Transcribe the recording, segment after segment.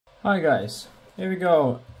Hi guys, here we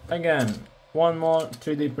go again. One more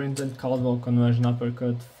 3D printed Caldwell conversion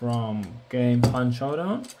uppercut from game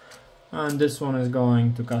Showdown, and this one is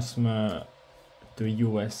going to customer to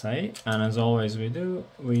USA. And as always, we do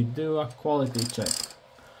a quality check.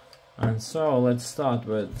 And so let's start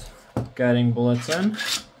with getting bullets in.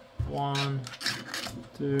 1,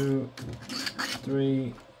 2,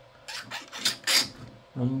 3.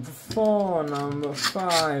 Number 4, number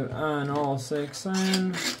 5, and all 6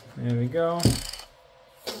 in. Here we go.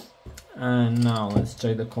 And now let's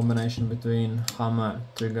check the combination between hammer,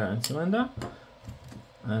 trigger, and cylinder.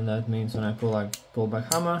 And that means when I pull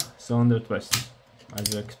back hammer, cylinder twist,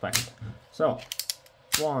 as you expect. So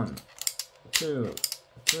 1, 2,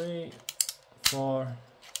 3, 4,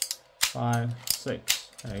 5, 6.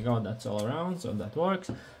 There you go, that's all around, so that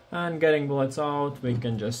works. And getting bullets out, we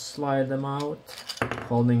can just slide them out,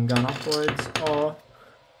 holding gun upwards, or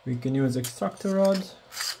we can use extractor rod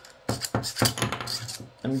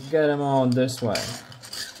and get them out this way.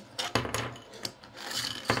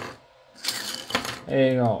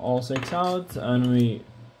 There you go, all 6 out, and we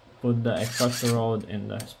put the extractor rod in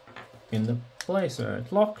the place where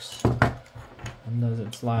it locks. And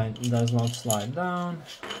does not slide down.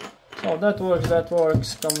 So that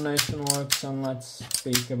works, combination works, and let's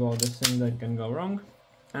speak about the thing that can go wrong.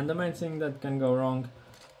 And the main thing that can go wrong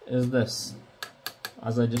is this.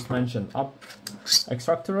 As I just mentioned,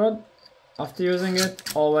 extractor rod, after using it,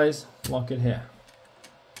 always lock it here.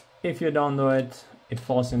 If you don't do it, it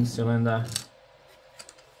falls in the cylinder.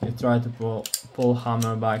 You try to pull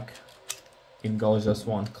hammer back, it goes just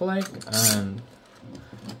 1 click, and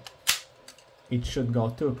it should go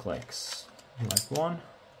 2 clicks, like 1,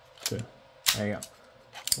 2. There you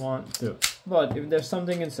go. 1, 2. But if there's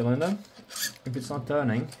something in cylinder, if it's not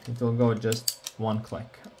turning, it will go just 1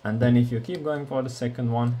 click. And then if you keep going for the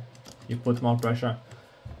second one, you put more pressure.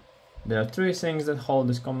 There are 3 things that hold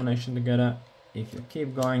this combination together. If you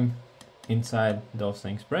keep going inside, those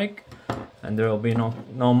things break, and there will be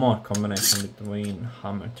no more combination between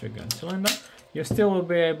hammer, trigger, and cylinder. You still will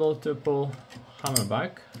be able to pull hammer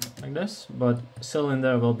back like this, but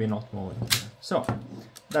cylinder will be not moving. So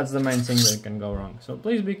that's the main thing that can go wrong. So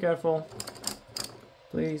please be careful.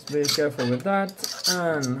 Please be careful with that.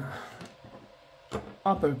 And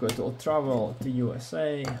uppercut will travel to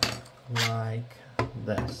USA like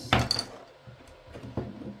this.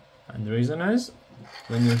 And the reason is,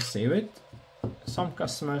 when you sieve it, some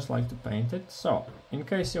customers like to paint it. So in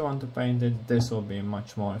case you want to paint it, this will be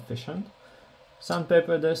much more efficient.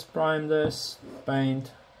 Sandpaper this, prime this,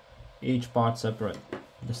 paint, each part separate,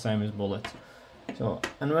 the same as bullets. So,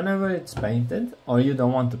 and whenever it's painted, or you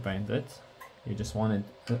don't want to paint it, you just want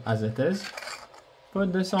it as it is,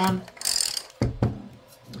 put this on,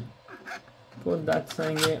 put that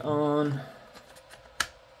thingy on,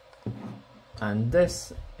 and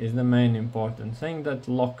this is the main important thing that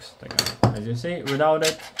locks the gun. As you see, without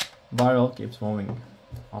it, barrel keeps moving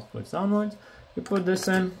upwards, downwards. You put this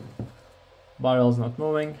in, barrel's not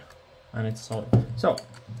moving, and it's solid. So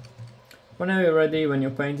whenever you're ready, when you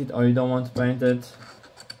paint it or you don't want to paint it,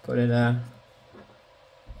 put it there.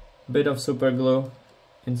 Bit of super glue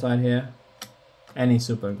inside here. Any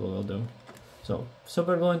super glue will do. So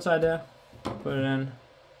super glue inside there, put it in.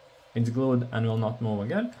 It's glued and will not move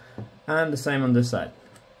again. And the same on this side.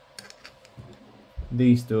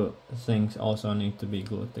 These 2 things also need to be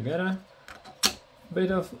glued together. Bit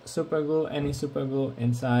of super glue, any super glue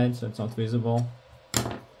inside so it's not visible.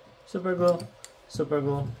 Super glue,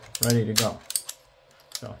 ready to go.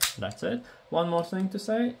 So that's it. One more thing to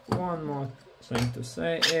say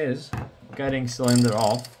is getting cylinder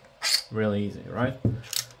off really easy, right?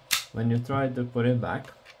 When you try to put it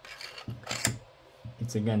back,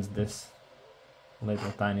 it's against this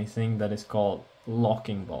little tiny thing that is called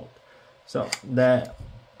locking bolt. So the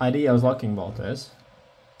idea of locking bolt is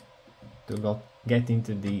to get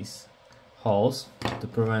into these holes to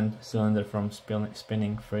prevent cylinder from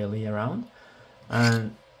spinning freely around.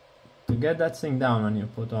 And to get that thing down when you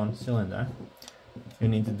put on cylinder, you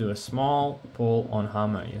need to do a small pull on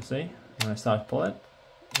hammer. You see, when I start pull it,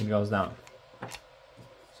 it goes down.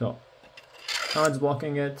 So now it's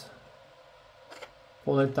blocking it.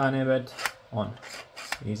 Pull it tiny bit on.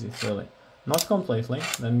 Easy, really. Not completely,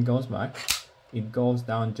 then it goes back. It goes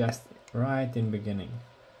down just right in beginning.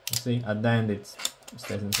 You see, at the end it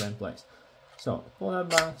stays in the same place. So pull that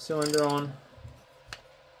back, cylinder on,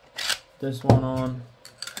 this one on,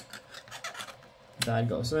 that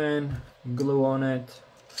goes in, glue on it,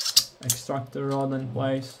 extractor rod in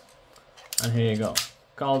place, and here you go.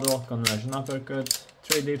 Caldwell conversion uppercut,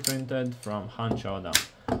 3D printed from Showdown.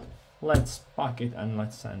 Let's pack it and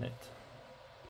let's send it.